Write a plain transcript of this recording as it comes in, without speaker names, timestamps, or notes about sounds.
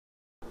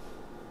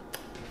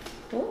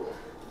Oh,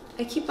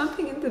 I keep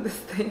bumping into this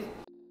thing.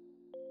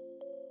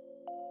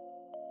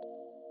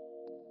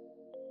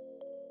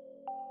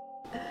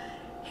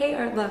 Hey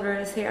art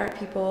lovers, hey art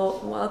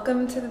people,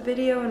 welcome to the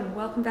video and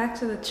welcome back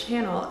to the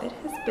channel. It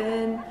has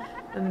been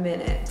a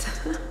minute.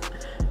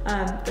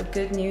 The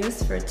good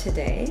news for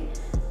today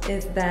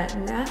is that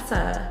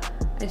NASA,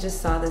 I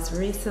just saw this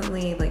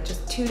recently, like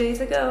just 2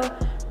 days ago,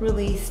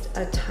 released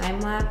a time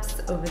lapse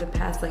over the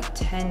past like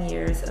 10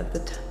 years of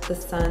the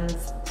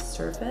sun's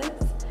surface.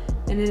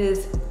 And it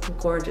is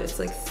gorgeous,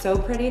 like so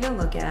pretty to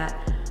look at.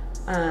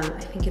 I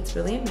think it's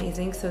really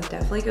amazing, so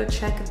definitely go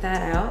check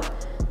that out.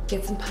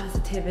 Get some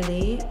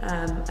positivity.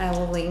 I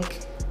will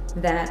link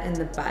that in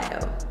the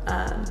bio.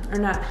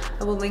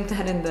 I will link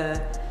that in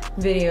the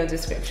video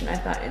description. I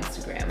thought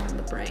Instagram on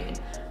the brain.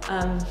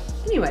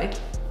 Anyway,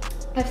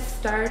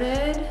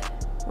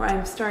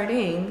 I'm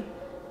starting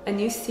a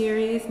new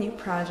series, new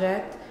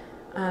project,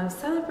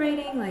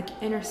 celebrating like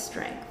inner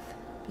strength,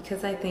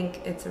 because I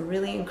think it's a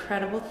really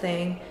incredible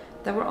thing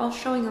that we're all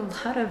showing a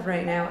lot of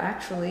right now,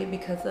 actually,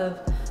 because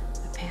of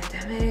the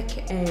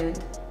pandemic and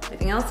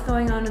everything else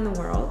going on in the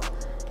world.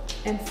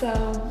 And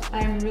so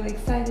I'm really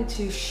excited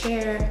to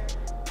share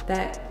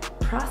that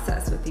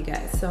process with you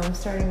guys. So I'm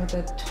starting with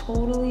a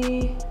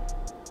totally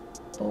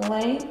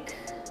blank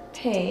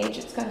page.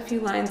 It's got a few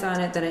lines on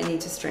it that I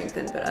need to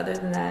strengthen, but other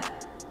than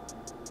that,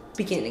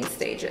 beginning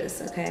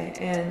stages, okay?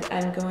 And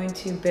I'm going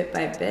to bit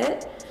by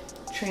bit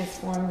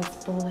transform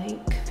this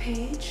blank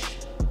page,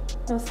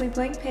 mostly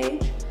blank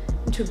page,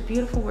 into a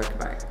beautiful work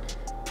of art.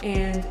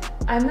 And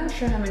I'm not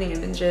sure how many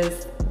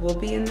images will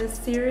be in this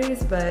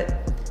series,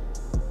 but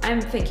I'm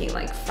thinking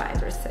like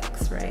 5 or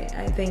 6, right?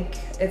 I think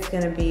it's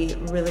gonna be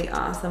really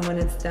awesome when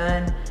it's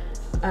done.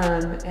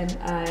 And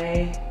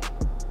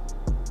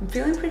I'm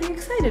feeling pretty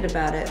excited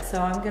about it. So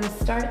I'm gonna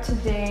start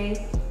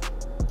today,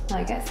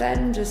 like I said,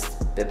 and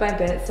just bit by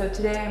bit. So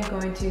today I'm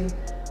going to,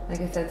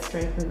 like I said,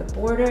 strengthen the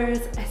borders.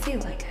 I say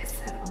like I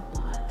said a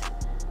lot,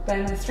 but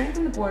I'm gonna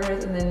strengthen the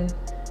borders and then,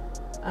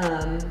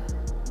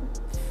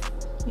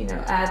 you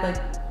know, add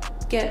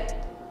like,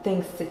 get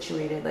things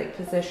situated, like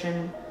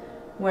position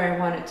where I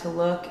want it to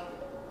look.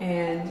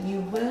 And you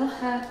will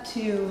have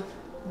to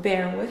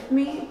bear with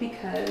me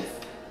because,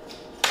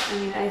 I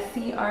mean, I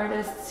see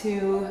artists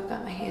who, I've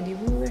got my handy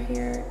ruler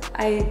here.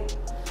 I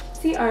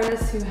see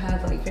artists who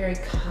have like very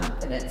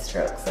confident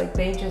strokes, like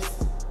they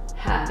just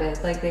have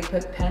it, like they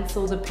put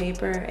pencil to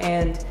paper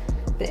and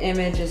the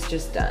image is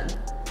just done.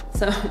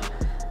 So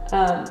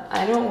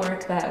I don't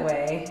work that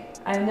way.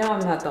 I know I'm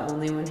not the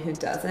only one who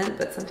doesn't,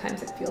 but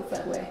sometimes it feels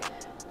that way.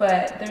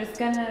 But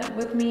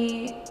with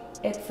me,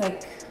 it's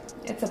like,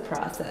 it's a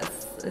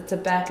process. It's a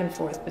back and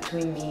forth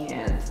between me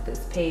and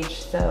this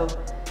page. So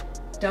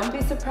don't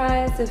be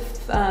surprised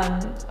if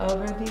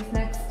over these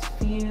next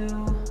few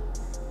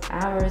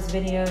hours,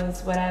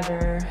 videos,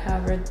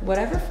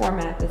 whatever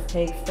format this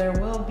takes, there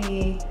will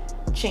be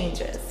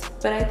changes.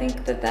 But I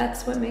think that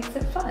that's what makes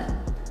it fun.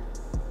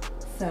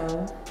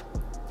 So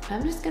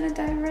I'm just gonna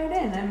dive right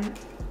in. I'm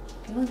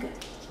feeling good.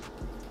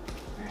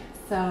 All right,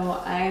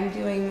 so I'm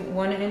doing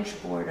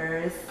 1-inch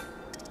borders.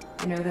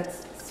 I know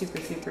that's super,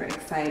 super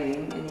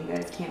exciting, and you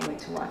guys can't wait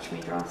to watch me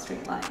draw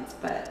straight lines,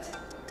 but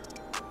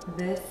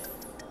this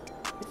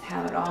is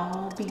how it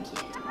all begins.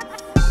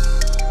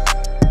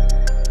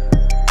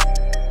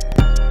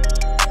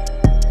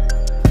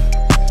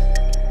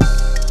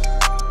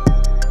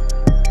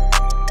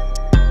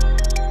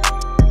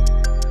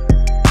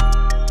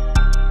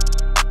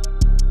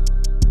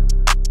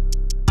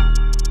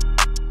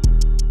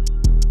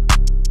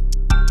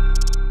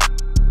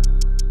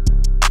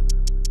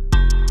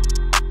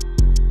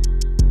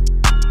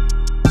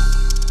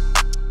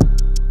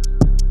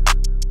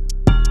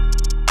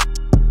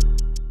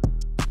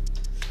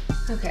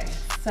 Okay,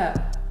 so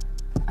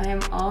I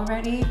am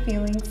already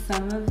feeling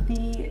some of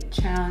the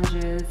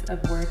challenges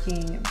of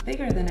working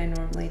bigger than I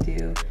normally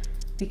do,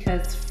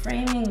 because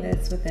framing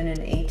this within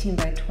an 18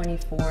 by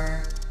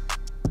 24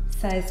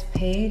 size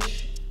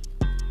page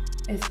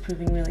is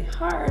proving really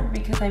hard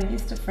because I'm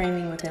used to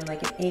framing within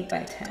like an 8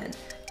 by 10.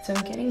 So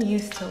I'm getting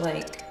used to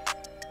like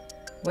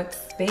what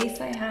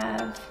space I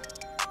have.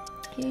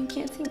 You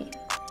can't see me.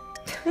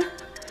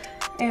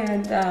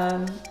 And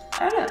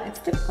I don't know, it's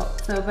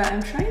difficult. So, but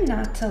I'm trying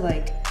not to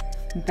like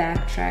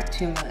backtrack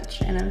too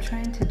much, and I'm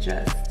trying to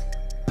just,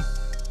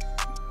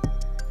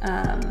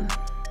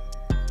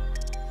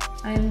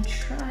 I'm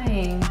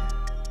trying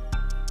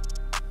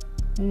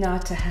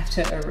not to have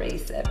to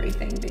erase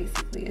everything,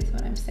 basically, is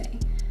what I'm saying.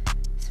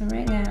 So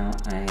right now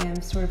I am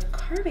sort of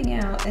carving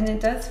out, and it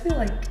does feel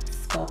like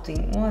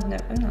sculpting. Well, I'm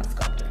not a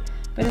sculptor,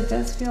 but it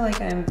does feel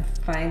like I'm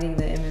finding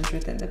the image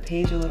within the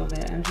page a little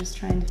bit. I'm just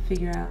trying to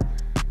figure out,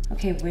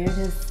 okay, where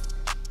does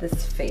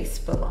this face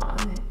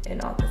belong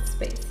in all this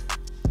space?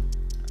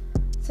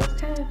 So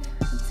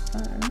it's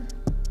fun.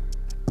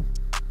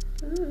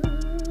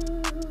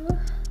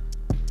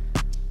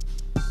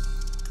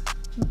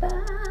 But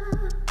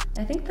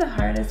I think the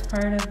hardest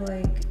part of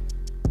like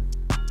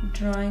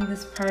drawing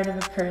this part of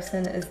a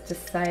person is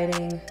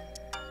deciding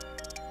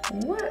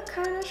what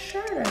kind of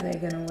shirt are they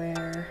gonna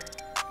wear?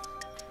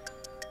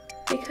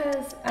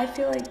 Because I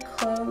feel like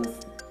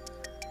clothes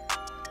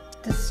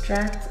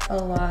distract a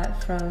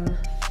lot from,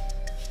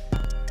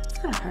 it's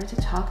kind of hard to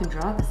talk and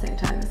draw at the same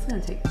time. It's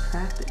gonna take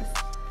practice.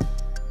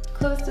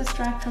 Clothes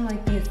distract from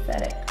like the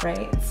aesthetic,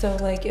 right? So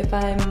like if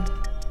I'm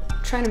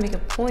trying to make a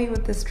point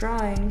with this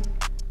drawing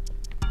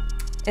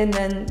and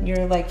then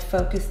you're like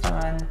focused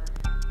on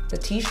the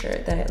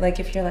t-shirt, that like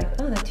if you're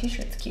like, oh, that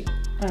t-shirt's cute.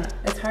 I don't know.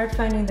 It's hard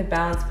finding the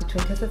balance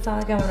between, because it's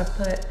not like I want to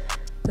put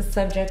the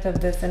subject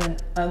of this in an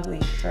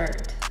ugly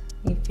shirt.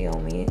 You feel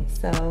me?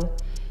 So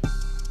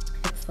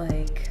it's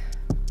like,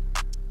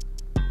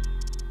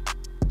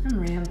 I'm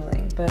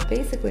rambling, but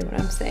basically what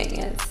I'm saying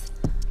is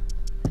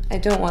I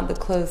don't want the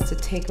clothes to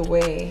take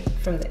away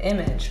from the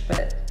image,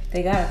 but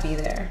they gotta be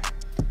there.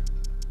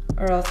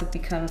 Or else it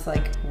becomes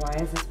like, why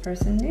is this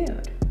person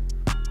nude?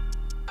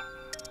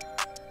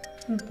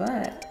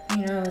 But,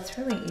 you know, it's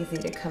really easy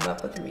to come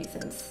up with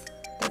reasons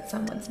that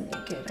someone's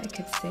naked. I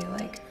could say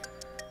like,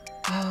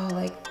 oh,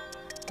 like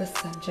the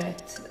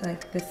subject,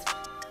 like this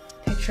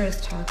picture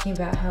is talking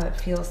about how it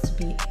feels to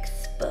be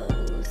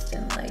exposed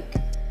and like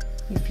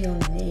you feel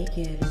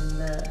naked in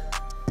the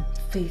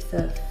face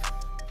of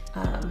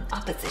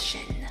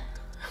opposition.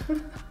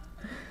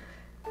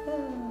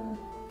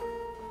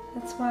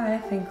 That's why I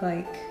think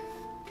like,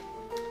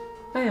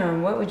 I don't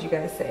know, what would you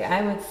guys say?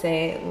 I would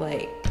say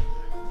like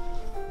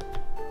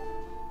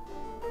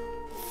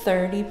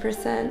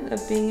 30%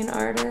 of being an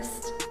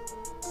artist.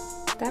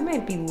 That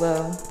might be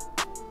low.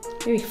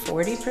 Maybe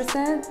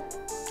 40%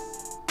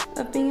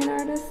 of being an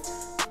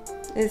artist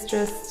is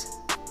just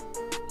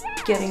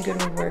getting good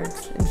with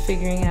words and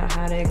figuring out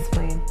how to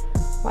explain,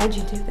 why'd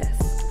you do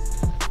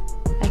this?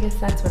 I guess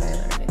that's what I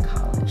learned in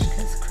college,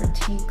 because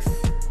critiques,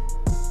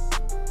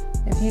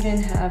 if you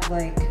didn't have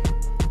like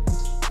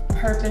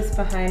purpose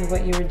behind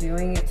what you were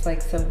doing, it's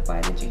like, so why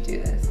did you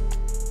do this?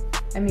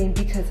 I mean,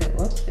 because it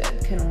looked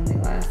good can only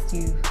last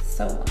you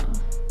so long.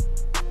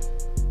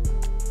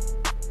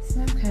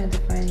 So I'm kind of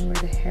defining where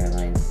the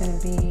hairline's gonna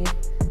be.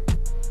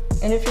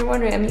 And if you're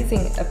wondering, I'm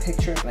using a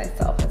picture of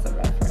myself as a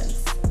reference.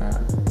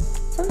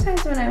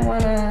 Sometimes when I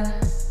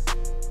wanna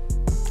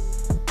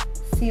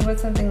see what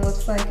something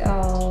looks like,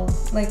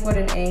 like what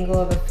an angle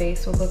of a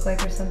face will look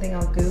like or something,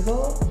 I'll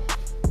Google.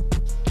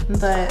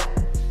 But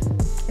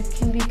it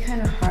can be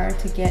kind of hard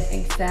to get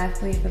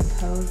exactly the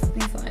pose.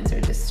 These lines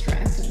are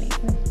distracting me.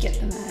 Let me get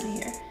them out of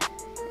here.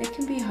 It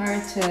can be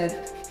hard to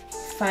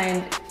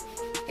find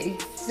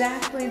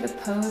exactly the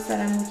pose that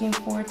I'm looking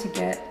for to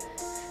get,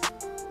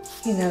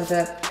 you know,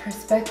 the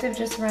perspective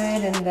just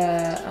right and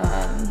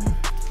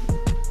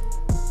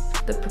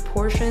the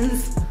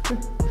proportions.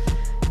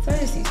 So I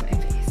just use my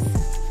face.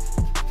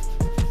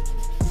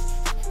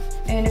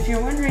 And if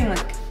you're wondering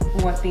like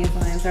what these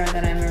lines are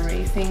that I'm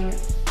erasing,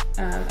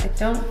 I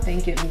don't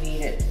think it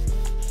needed.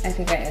 I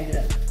think I ended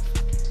up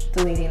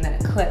deleting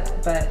that clip,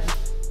 but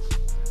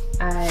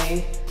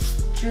I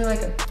drew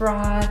like a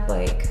broad,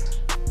 like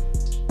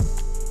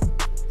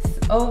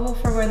oval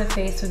for where the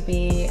face would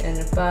be and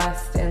a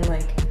bust and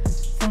like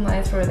some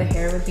lines for where the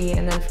hair would be.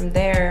 And then from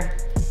there,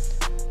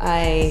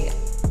 I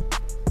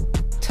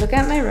took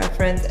out my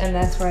reference and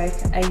that's where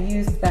I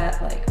used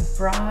that like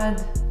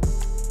broad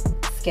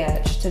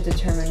sketch to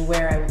determine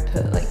where I would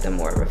put like the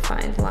more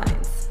refined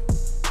lines.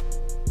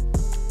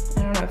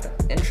 I don't know if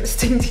that's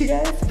interesting to you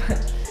guys,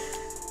 but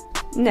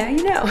now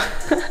you know.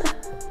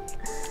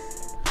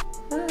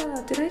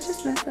 Oh, did I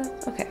just mess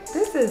up? Okay,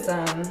 this is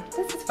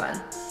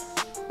fun.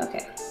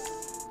 Okay,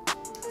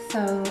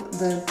 so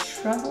the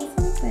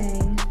troublesome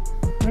thing,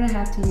 I'm gonna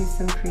have to use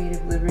some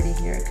creative liberty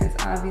here because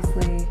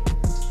obviously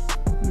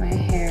my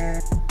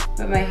hair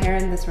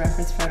in this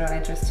reference photo, I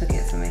just took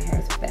it so my hair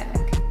is back.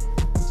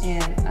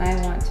 And I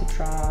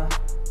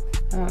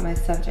want my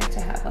subject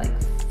to have like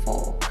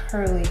full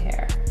curly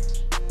hair.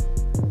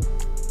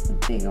 A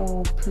big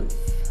old poof.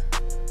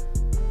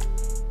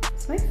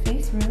 Is my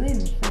face really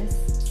this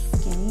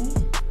skinny?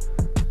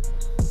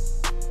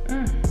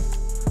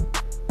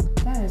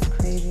 That is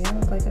crazy. I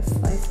look like a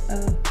slice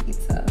of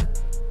pizza.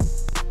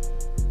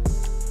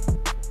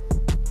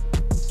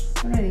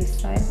 What are these,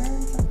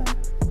 sideburns?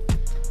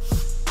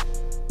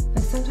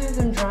 Like sometimes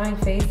I'm drawing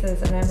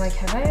faces and I'm like,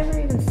 have I ever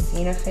even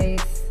seen a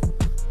face?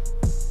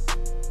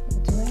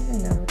 Do I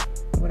even know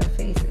what a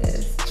face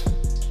is?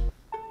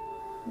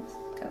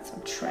 Got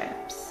some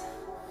traps.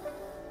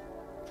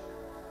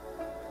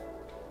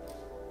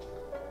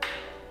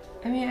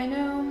 I mean, I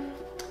know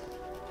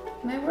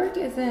my work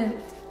isn't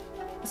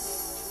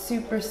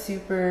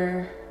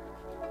super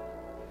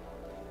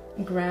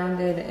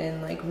grounded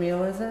in like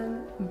realism,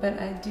 but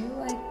I do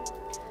like,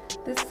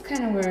 this is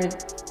kind of where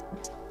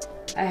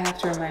I have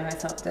to remind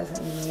myself it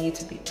doesn't need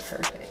to be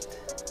perfect.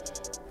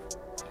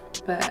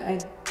 But I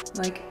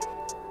like,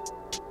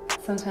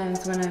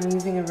 sometimes when I'm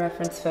using a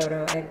reference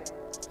photo,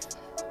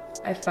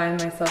 I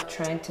find myself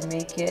trying to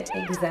make it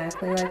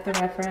exactly like the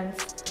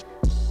reference,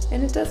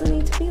 and it doesn't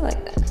need to be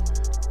like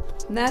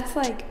that. And that's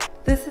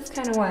like, this is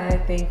kind of why I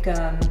think,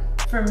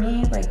 for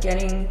me, like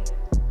getting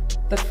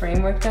the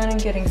framework done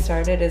and getting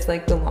started is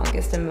like the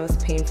longest and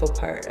most painful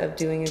part of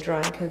doing a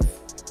drawing, because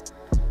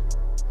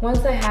once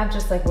I have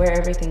just like where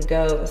everything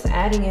goes,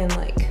 adding in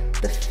like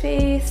the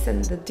face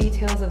and the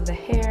details of the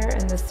hair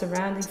and the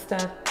surrounding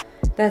stuff,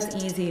 that's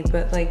easy,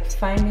 but like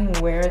finding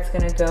where it's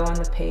gonna go on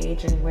the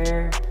page and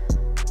where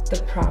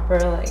the proper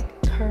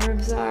like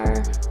curves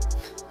are,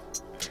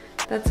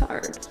 that's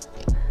hard.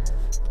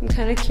 I'm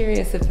kind of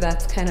curious if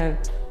that's kind of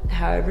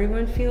how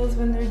everyone feels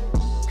when they're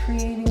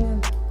creating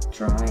a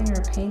drawing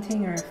or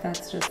painting, or if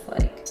that's just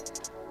like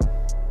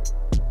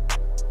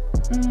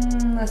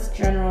less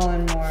general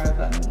and more of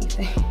a me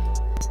thing.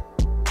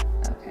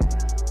 Okay,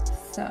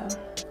 so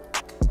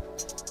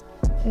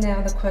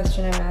now the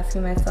question I'm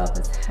asking myself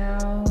is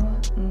how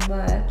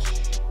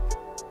much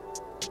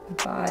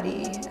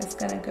body is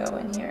gonna go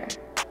in here.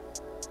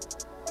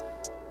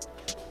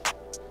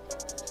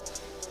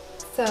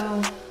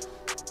 So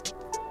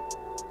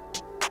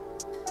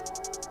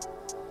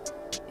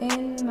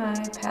in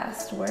my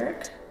past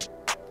work,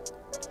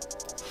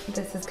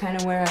 this is kind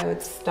of where I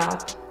would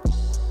stop.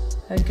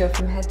 I would go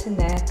from head to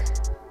neck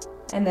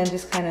and then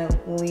just kind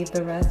of leave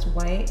the rest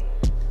white.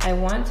 I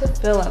want to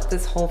fill up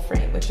this whole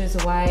frame, which is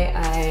why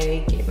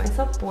I gave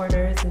myself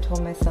borders and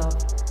told myself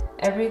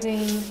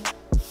everything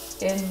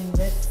in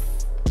this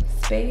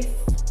space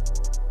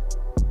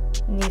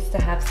needs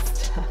to have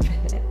stuff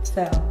in it.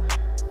 So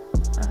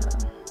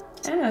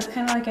I don't know, it's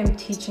kind of like I'm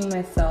teaching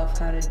myself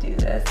how to do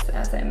this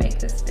as I make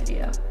this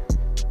video.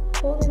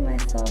 Holding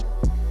myself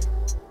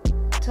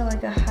to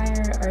like a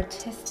higher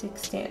artistic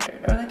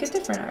standard, or like a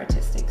different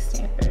artistic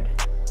standard,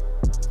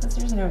 because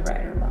there's no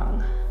right or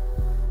wrong.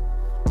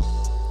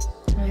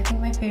 And I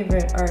think my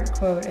favorite art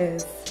quote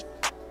is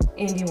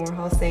Andy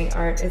Warhol saying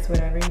art is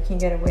whatever you can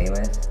get away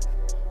with.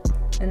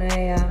 And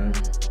I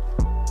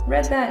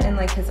read that in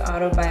like his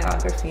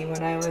autobiography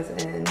when I was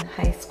in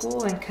high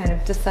school, and kind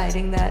of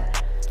deciding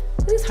that,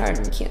 this is hard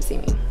and you can't see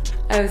me.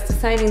 I was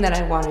deciding that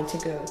I wanted to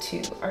go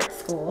to art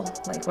school,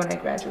 like when I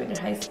graduated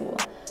high school.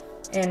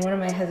 And one of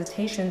my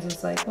hesitations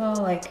was like, well,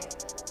 like,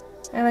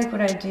 I like what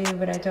I do,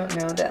 but I don't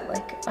know that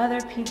like other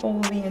people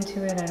will be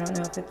into it. I don't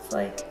know if it's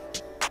like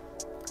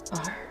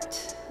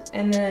art.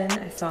 And then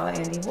I saw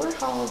Andy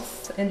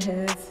Warhol's in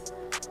his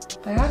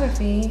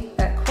biography,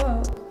 that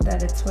quote,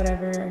 that it's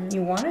whatever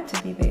you want it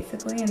to be,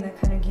 basically. And that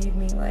kind of gave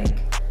me like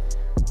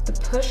the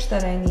push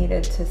that I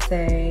needed to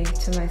say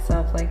to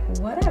myself, like,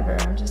 whatever,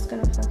 I'm just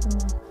gonna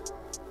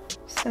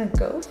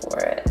go for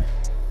it.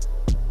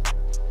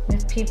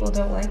 And if people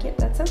don't like it,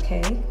 that's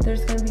okay.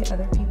 There's gonna be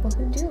other people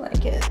who do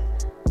like it.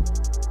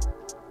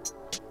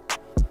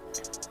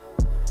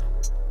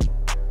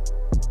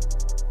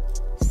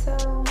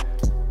 So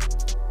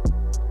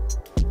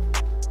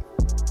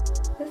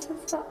this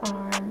is the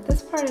arm.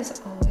 This part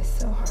is always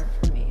so hard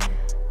for me.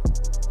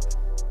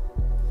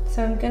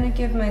 So I'm gonna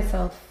give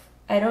myself,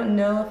 I don't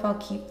know if I'll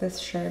keep this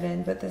shirt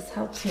in, but this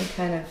helps me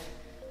kind of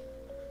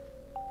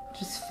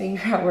just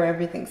figure out where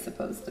everything's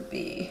supposed to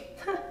be.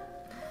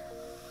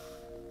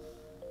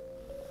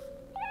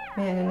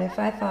 Man, and if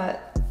I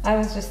thought, I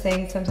was just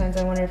saying sometimes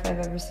I wonder if I've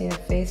ever seen a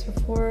face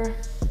before.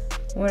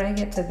 When I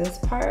get to this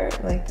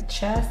part, like the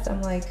chest,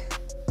 I'm like,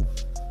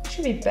 I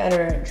should be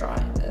better at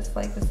drawing this.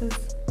 Like this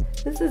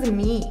is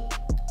me.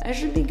 I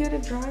should be good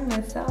at drawing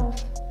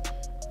myself.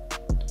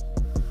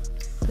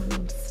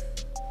 Boobs.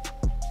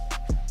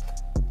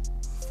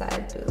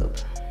 Side boob.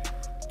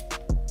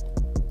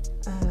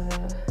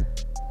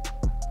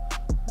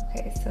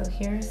 Okay, so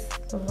here's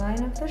the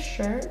line of the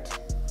shirt.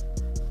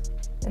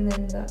 And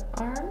then the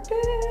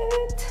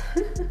armpit.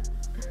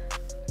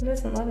 Who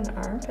doesn't love an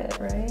armpit,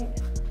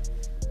 right?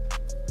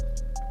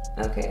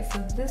 Okay, so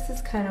this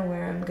is kind of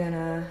where I'm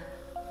gonna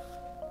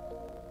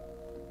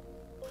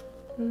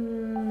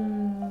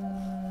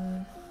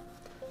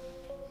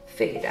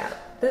fade out.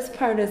 This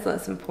part is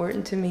less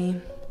important to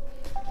me.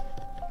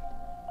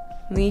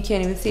 You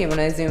can't even see it when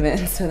I zoom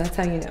in, so that's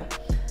how you know.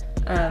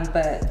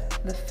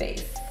 But the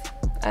face.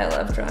 I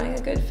love drawing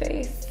a good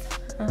face.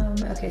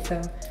 Okay,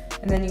 so,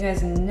 and then you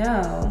guys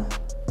know,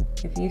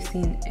 if you've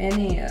seen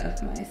any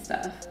of my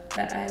stuff,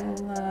 that I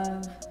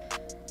love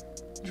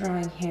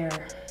drawing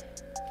hair.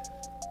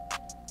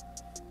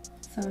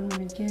 So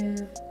I'm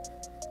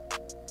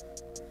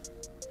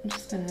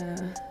just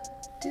gonna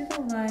do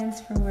the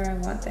lines for where I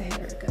want the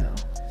hair to go.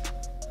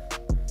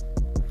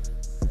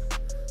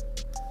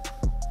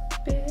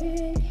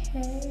 Big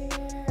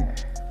hair.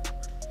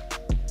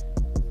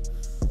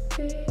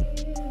 Big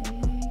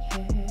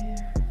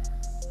hair.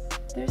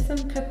 There's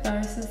some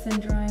catharsis in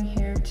drawing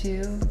hair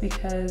too,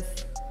 because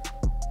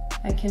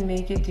I can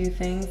make it do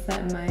things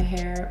that my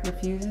hair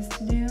refuses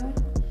to do.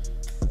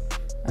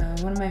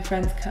 One of my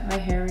friends cut my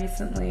hair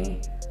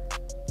recently.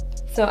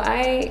 So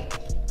I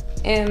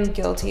am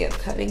guilty of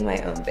cutting my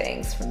own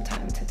bangs from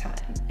time to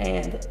time.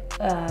 And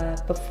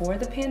before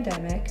the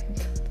pandemic,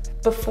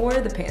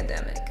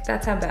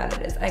 that's how bad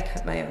it is. I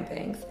cut my own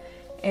bangs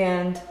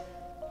and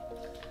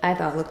I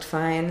thought it looked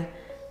fine.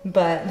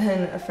 But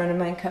then a friend of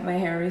mine cut my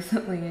hair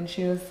recently and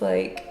she was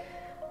like,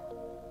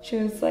 she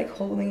was like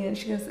holding it.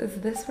 She goes,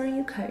 "Is this where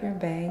you cut your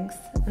bangs?"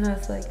 And I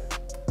was like,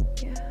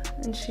 "Yeah."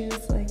 And she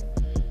was like,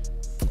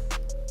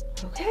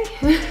 "Okay."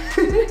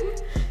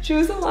 She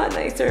was a lot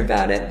nicer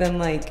about it than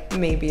like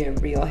maybe a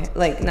real,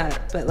 like not,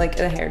 but like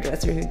a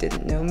hairdresser who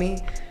didn't know me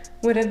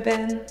would have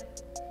been.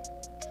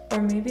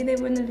 Or maybe they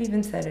wouldn't have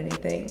even said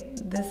anything.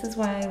 This is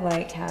why I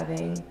like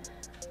having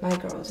my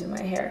girl do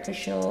my hair,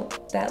 because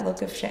that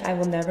look of shame, I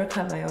will never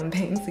cut my own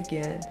bangs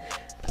again.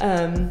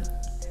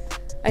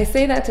 I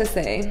say that to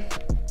say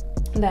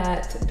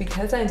that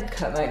because I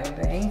cut my own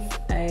bangs,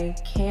 I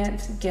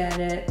can't get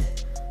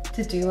it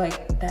to do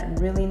like that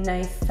really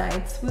nice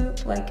side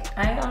swoop. Like,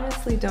 I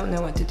honestly don't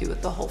know what to do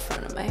with the whole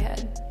front of my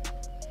head.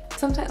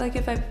 Sometimes, like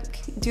if I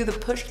do the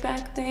pushed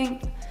back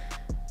thing,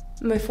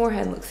 my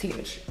forehead looks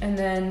huge. And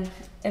then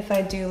if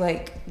I do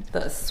like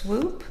the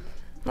swoop,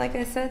 like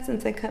I said,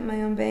 since I cut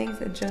my own bangs,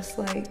 it just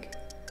like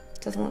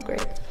doesn't look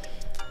great.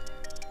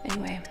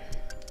 Anyway,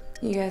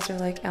 you guys are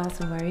like,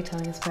 "Allison, why are you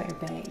telling us about your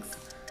bangs?"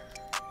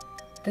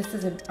 This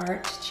is an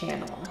art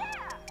channel.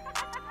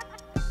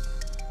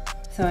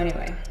 So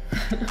anyway,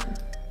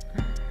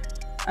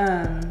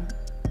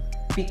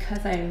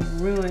 because I not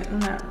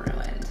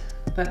ruined,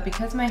 but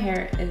because my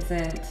hair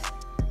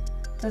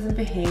doesn't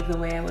behave the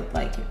way I would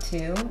like it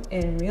to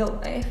in real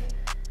life,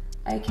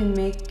 I can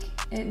make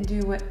it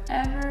do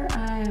whatever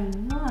I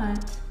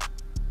want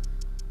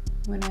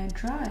when I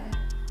draw it.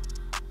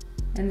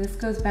 And this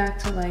goes back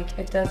to like,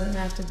 it doesn't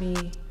have to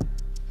be,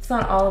 it's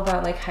not all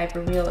about like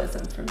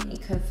hyper-realism for me,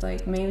 because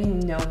like maybe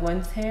no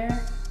one's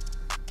hair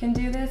can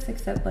do this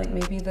except like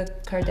maybe the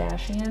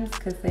Kardashians,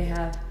 because they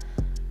have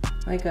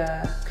like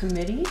a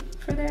committee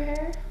for their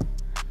hair.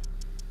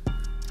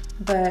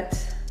 But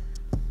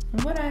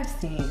from what I've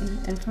seen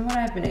and from what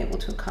I've been able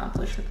to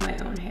accomplish with my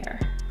own hair,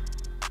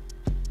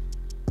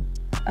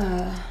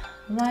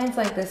 lines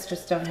like this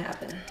just don't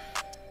happen.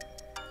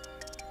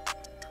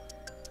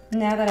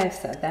 Now that I've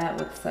said that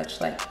with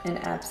such like an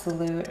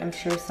absolute, I'm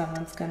sure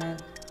someone's gonna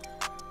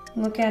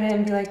look at it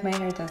and be like, "My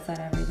hair does that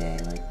every day.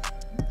 Like,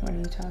 what are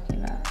you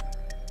talking about?"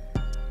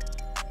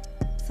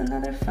 So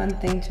another fun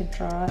thing to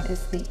draw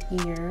is the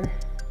ear.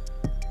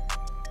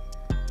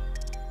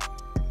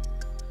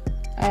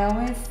 I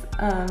always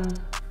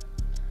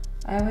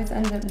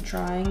end up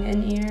drawing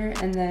an ear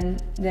and then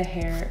the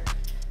hair,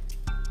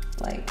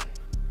 like,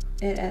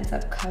 it ends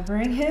up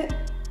covering it.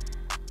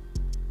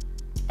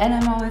 And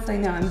I'm always like,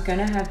 no, I'm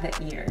gonna have the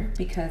ear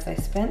because I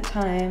spent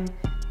time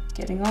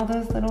getting all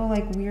those little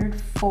like weird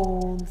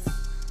folds,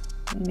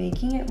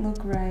 making it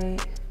look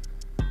right.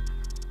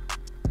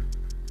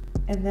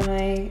 And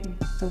then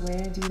the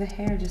way I do the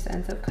hair just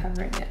ends up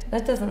covering it.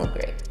 That doesn't look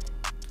great,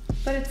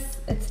 but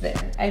it's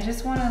there. I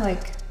just wanna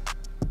like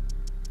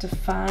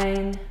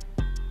define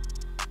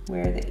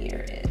where the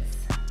ear is.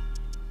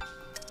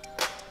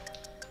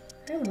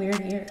 I have weird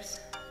ears.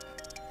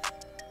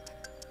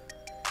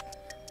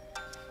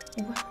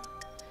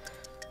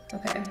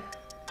 Okay.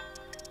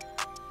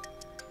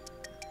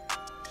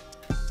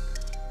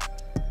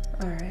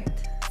 All right,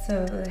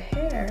 so the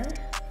hair,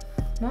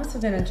 I'm also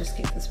gonna just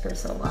give this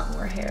person a lot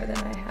more hair than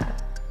I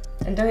have.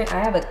 And I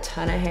have a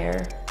ton of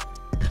hair,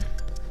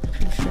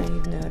 I'm sure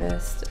you've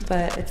noticed,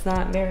 but it's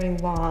not very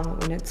long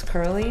when it's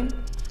curly.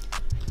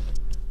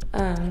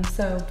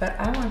 But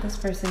I want this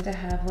person to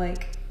have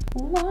like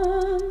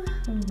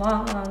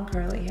long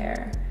curly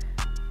hair.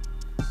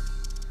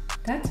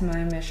 That's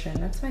my mission.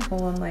 That's my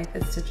goal in life,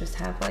 is to just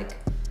have like,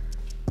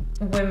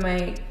 when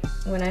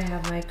I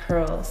have my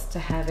curls, to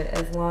have it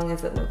as long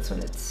as it looks when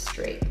it's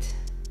straight.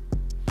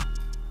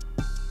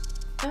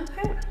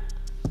 Okay.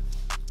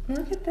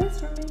 Look at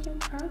this, we're making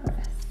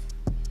progress.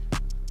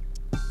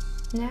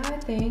 Now I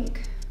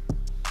think,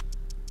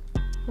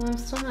 well, I'm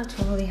still not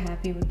totally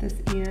happy with this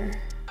ear.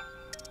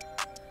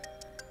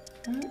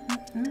 That's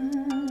like,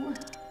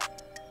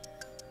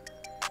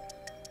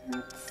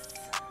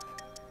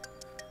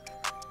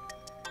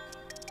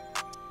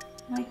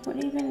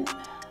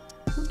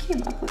 who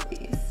came up with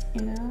these,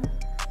 you know?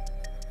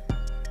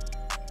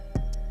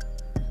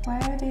 Why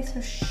are they so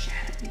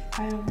shabby?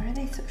 Why are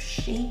they so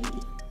shady?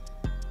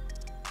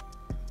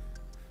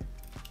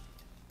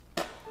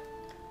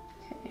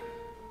 Okay.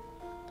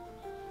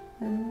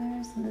 Then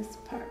there's this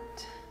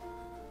part.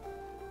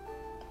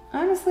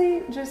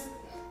 Honestly, just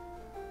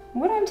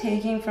what I'm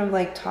taking from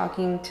like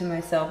talking to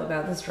myself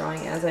about this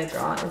drawing as I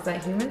draw is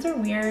that humans are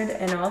weird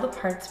and all the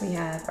parts we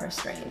have are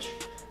strange.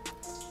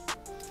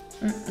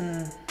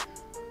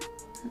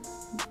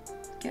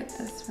 Get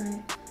this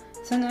right.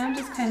 So now I'm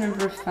just kind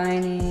of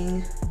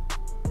refining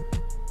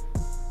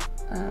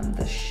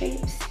the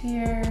shapes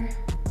here,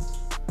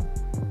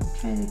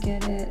 trying to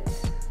get it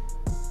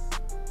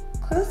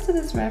close to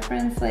this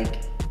reference.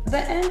 Like, the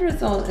end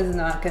result is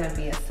not going to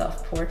be a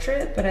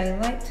self-portrait, but I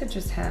like to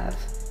just have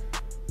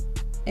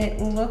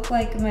it look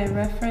like my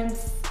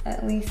reference,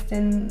 at least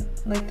in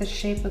like the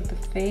shape of the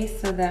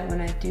face, so that when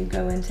I do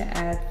go in to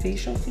add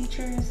facial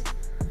features,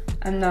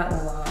 I'm not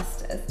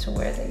lost as to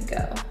where they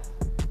go.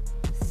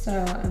 So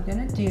I'm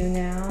gonna do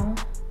now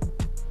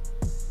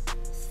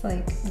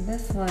like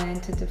this line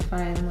to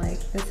define, like,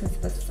 this is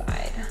the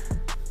side.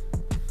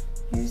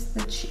 Here's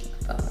the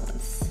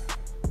cheekbones.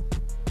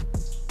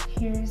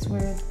 Here's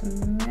where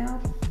the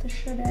mouth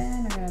should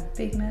end. I got a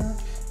big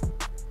mouth.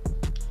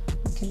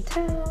 You can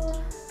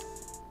tell.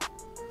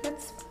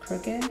 That's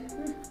crooked.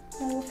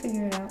 Well, we'll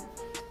figure it out.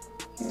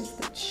 Here's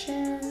the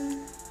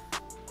chin.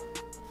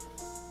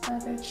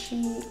 Other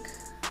cheek.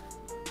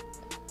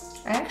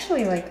 I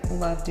actually like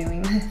love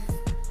doing this.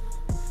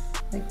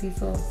 Like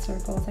these little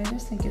circles. I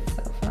just think it's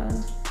so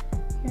fun.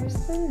 Here's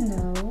the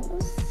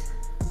nose.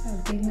 I have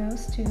a big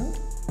nose too.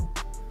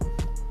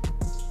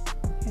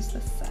 Here's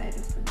the side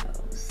of the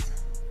nose.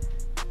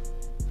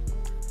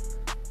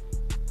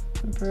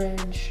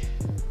 Bridge.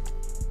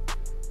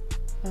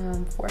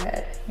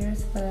 Forehead.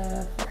 Here's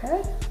the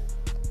forehead.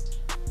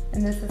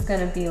 And this is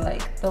gonna be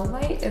like, the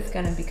light is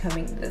gonna be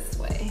coming this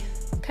way.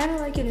 Kind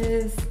of like it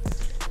is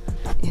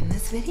in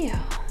this video,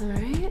 all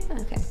right?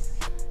 Okay.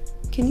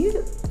 Can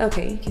you,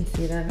 okay, you can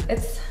see them.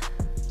 It's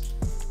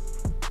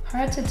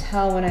hard to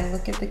tell when I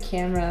look at the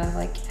camera,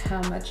 like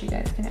how much you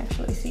guys can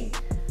actually see.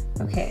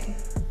 Okay.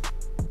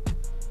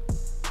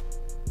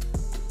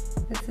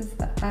 This is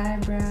the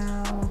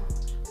eyebrow.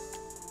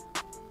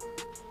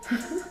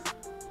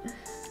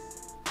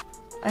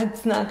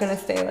 It's not gonna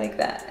stay like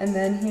that. And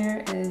then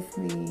here is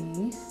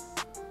the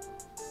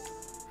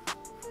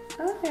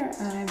other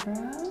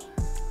eyebrow.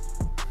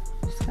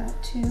 Just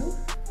got two.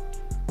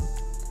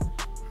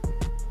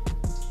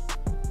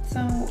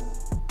 So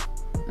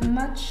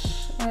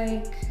much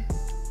like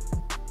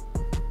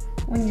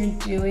when you're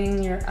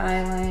doing your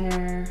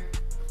eyeliner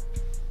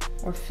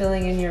or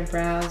filling in your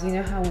brows, you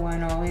know how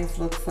one always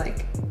looks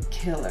like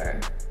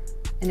killer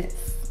and it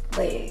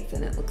slays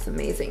and it looks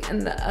amazing,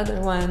 and the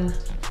other one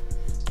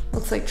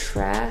looks like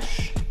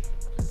trash.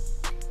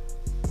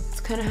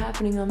 It's kind of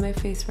happening on my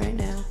face right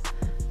now.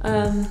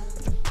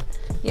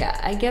 Yeah,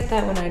 I get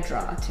that when I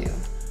draw too,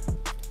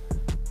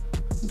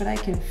 but I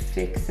can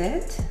fix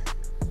it.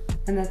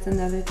 And that's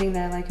another thing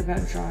that I like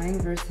about drawing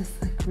versus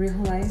like real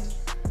life.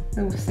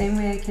 The same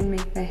way I can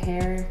make the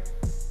hair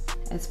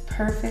as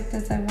perfect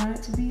as I want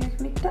it to be, I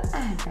can make the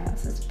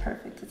eyebrows as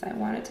perfect as I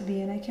want it to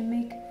be, and I can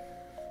make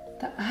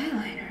the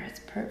eyeliner as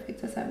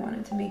perfect as I want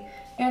it to be.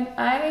 And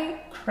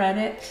I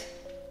credit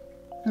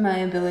my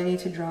ability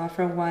to draw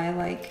for why,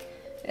 like,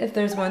 if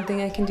there's one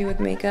thing I can do with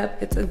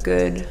makeup, it's a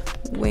good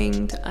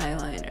winged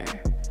eyeliner.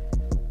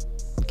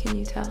 Can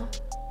you tell?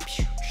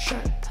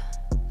 Sharp.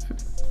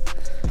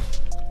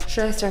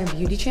 Should I start a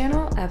beauty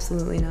channel?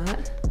 Absolutely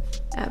not.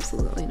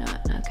 Absolutely not.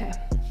 Okay.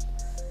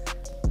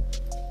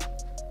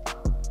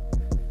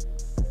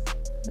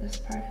 This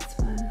part is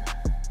fun.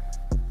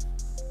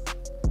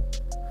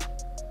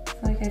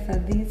 Like I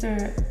said, these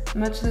are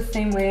much the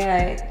same way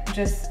I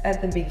just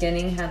at the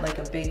beginning had like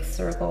a big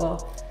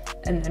circle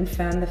and then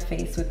found the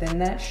face within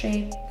that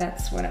shape.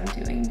 That's what I'm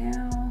doing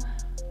now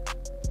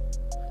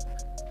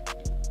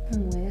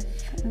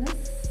with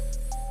this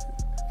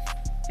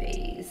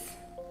face.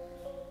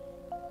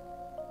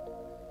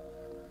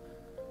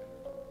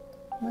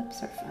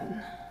 Lips are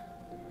fun.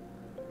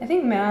 I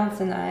think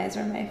mouths and eyes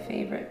are my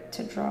favorite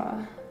to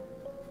draw.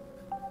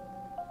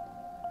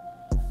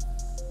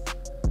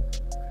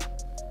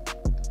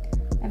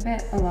 I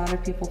bet a lot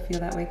of people feel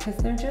that way because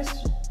they're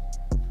just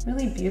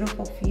really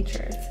beautiful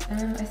features.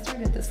 I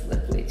started this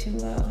lip way too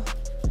low.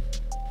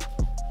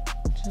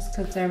 Just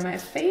because they're my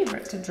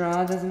favorite to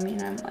draw doesn't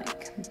mean I'm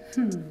like,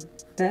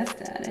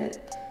 best at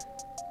it.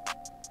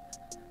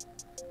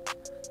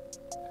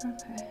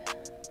 Okay.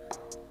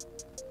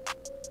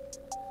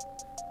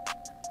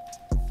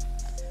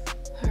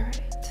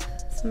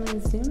 I'm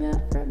gonna zoom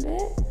out for a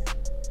bit.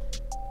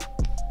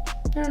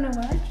 I don't know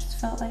why, I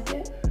just felt like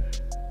it.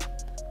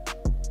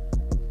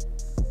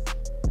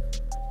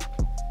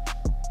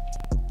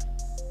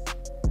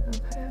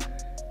 Okay.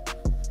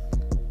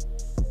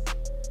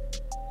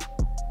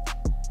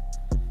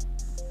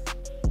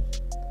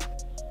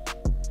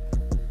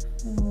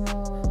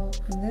 Well,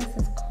 this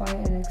is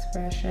quite an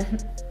expression.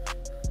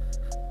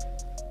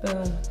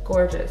 Boom,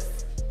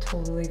 gorgeous,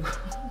 totally gorgeous.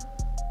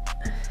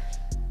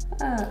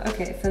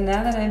 Okay, so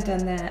now that I've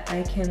done that,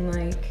 I can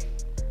like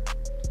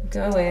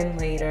go in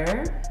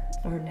later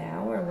or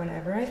now or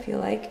whenever I feel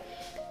like,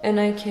 and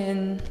I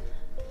can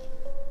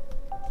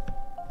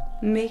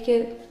make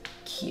it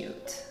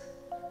cute.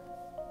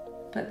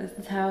 But this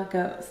is how it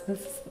goes.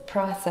 This is the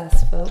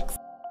process, folks.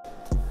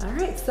 All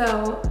right,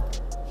 so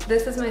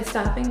this is my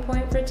stopping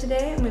point for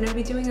today. I'm gonna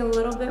be doing a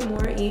little bit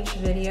more each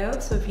video.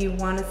 So if you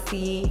wanna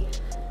see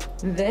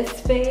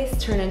this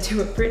face turn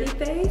into a pretty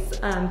face,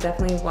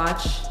 definitely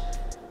watch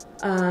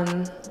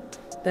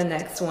the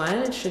next one.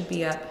 It should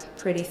be up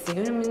pretty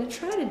soon. I'm gonna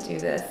try to do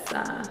this.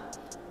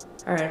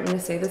 All right, I'm gonna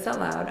say this out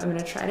loud. I'm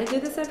gonna try to do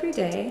this every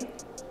day.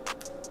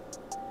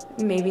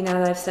 Maybe now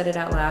that I've said it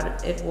out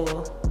loud, it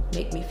will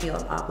make me feel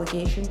an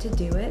obligation to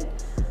do it.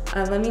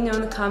 Let me know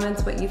in the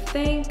comments what you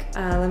think.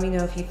 Let me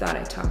know if you thought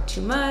I talked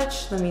too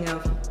much. Let me know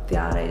if you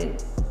thought I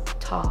didn't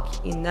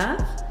talk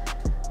enough.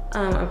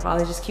 I'll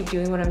probably just keep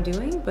doing what I'm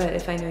doing, but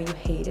if I know you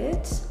hate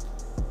it,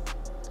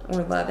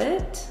 or love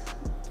it.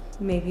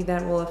 Maybe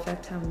that will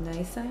affect how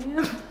nice I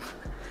am.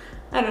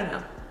 I don't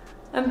know.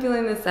 I'm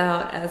feeling this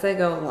out as I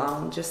go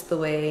along, just the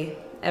way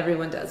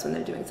everyone does when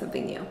they're doing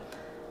something new.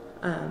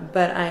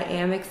 But I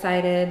am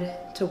excited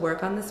to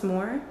work on this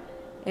more,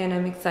 and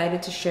I'm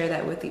excited to share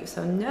that with you.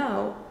 So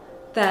know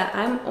that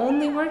I'm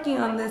only working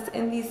on this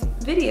in these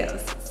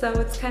videos. So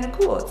it's kind of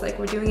cool. It's like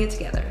we're doing it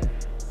together.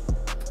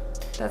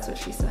 That's what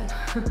she said.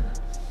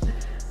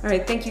 All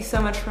right, thank you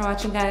so much for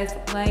watching, guys.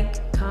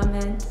 Like,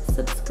 comment,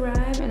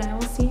 subscribe, and I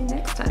will see you